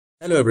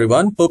Hello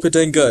everyone, hope you're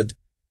doing good.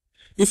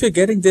 If you're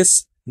getting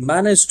this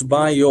managed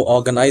by your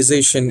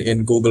organization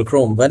in Google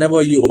Chrome,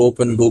 whenever you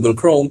open Google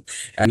Chrome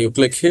and you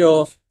click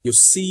here, you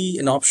see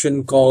an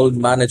option called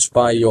managed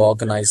by your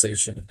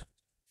organization.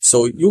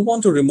 So you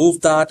want to remove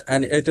that,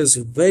 and it is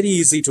very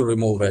easy to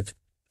remove it.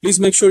 Please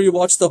make sure you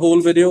watch the whole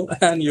video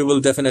and you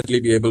will definitely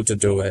be able to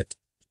do it.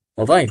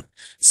 All right.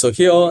 So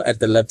here at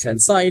the left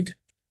hand side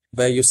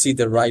where you see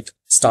the right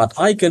start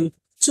icon,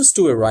 just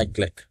do a right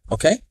click.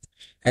 Okay.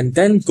 And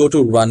then go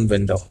to run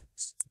window.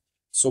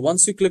 So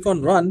once you click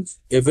on run,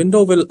 a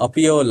window will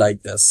appear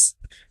like this.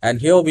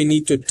 And here we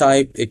need to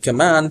type a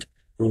command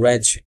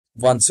reg.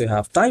 Once you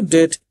have typed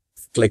it,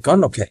 click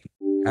on OK.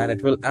 And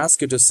it will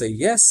ask you to say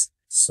yes.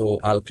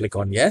 So I'll click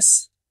on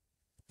yes.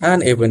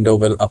 And a window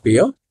will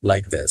appear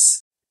like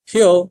this.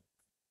 Here,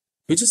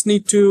 we just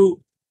need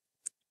to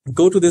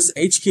go to this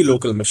HKey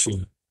local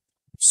machine.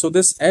 So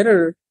this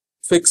error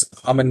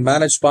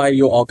managed by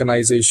your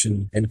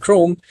organization in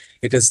Chrome,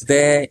 it is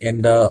there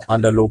in the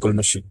under local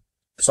machine.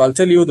 So I'll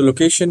tell you the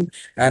location,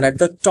 and at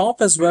the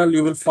top as well,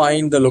 you will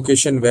find the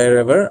location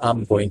wherever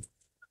I'm going.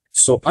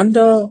 So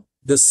under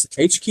this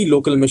HKey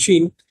local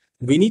machine,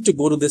 we need to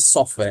go to this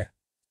software.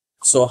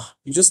 So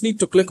you just need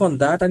to click on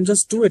that and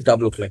just do a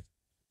double click.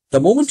 The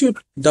moment you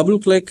double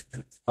click,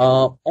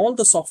 all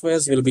the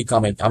softwares will be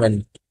coming.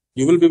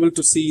 You will be able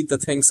to see the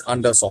things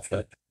under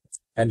software.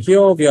 And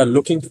here we are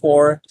looking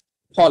for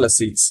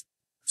policies.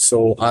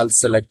 So I'll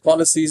select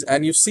policies,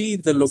 and you see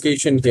the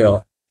location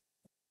here,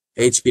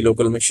 HKey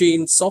local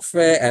machine,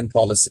 software, and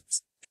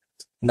policies.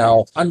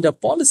 Now under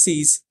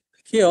policies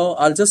here,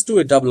 I'll just do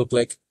a double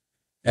click,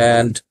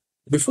 and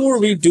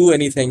before we do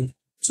anything,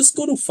 just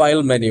go to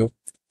file menu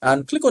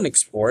and click on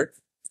export,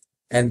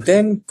 and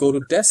then go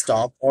to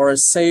desktop or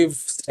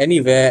save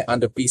anywhere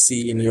under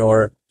PC in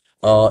your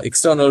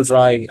external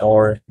drive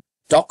or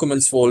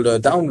documents folder,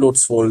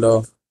 downloads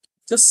folder.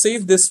 Just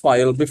save this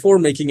file before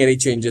making any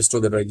changes to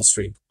the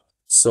registry.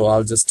 So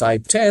I'll just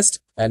type test,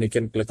 and you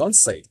can click on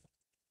save.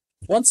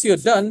 Once you're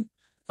done,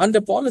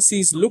 under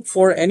policies, look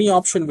for any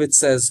option which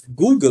says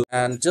Google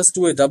and just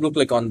do a double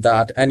click on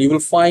that, and you will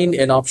find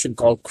an option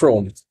called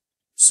Chrome.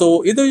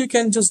 So either you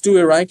can just do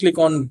a right click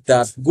on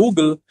that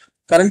Google.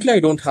 Currently, I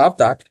don't have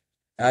that.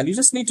 And you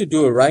just need to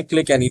do a right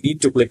click and you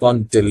need to click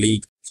on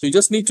delete. So you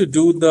just need to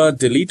do the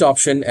delete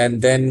option,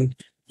 and then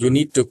you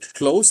need to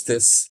close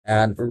this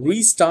and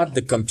restart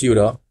the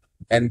computer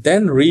and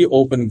then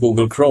reopen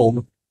Google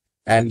Chrome,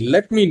 and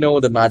let me know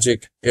the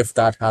magic if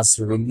that has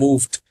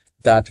removed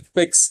that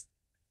fix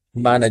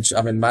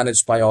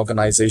managed by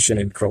organization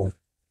in Chrome.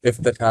 If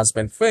that has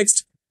been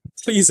fixed,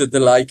 please hit the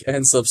like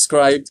and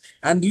subscribe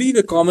and leave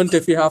a comment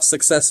if you have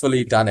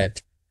successfully done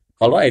it.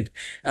 All right.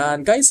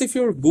 And guys, if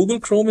your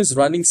Google Chrome is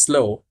running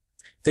slow,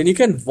 then you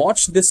can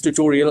watch this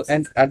tutorial,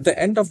 and at the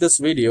end of this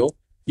video,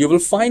 you will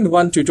find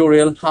one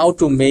tutorial how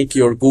to make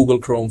your Google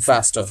Chrome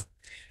faster.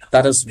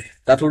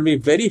 That will be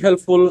very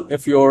helpful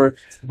if your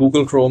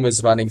Google Chrome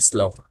is running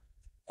slow.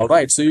 All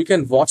right, so you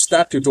can watch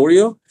that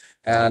tutorial,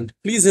 and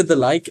please hit the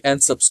like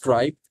and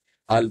subscribe.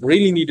 I'll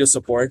really need your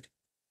support,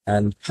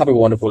 and have a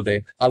wonderful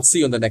day. I'll see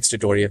you in the next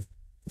tutorial.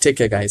 Take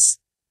care, guys.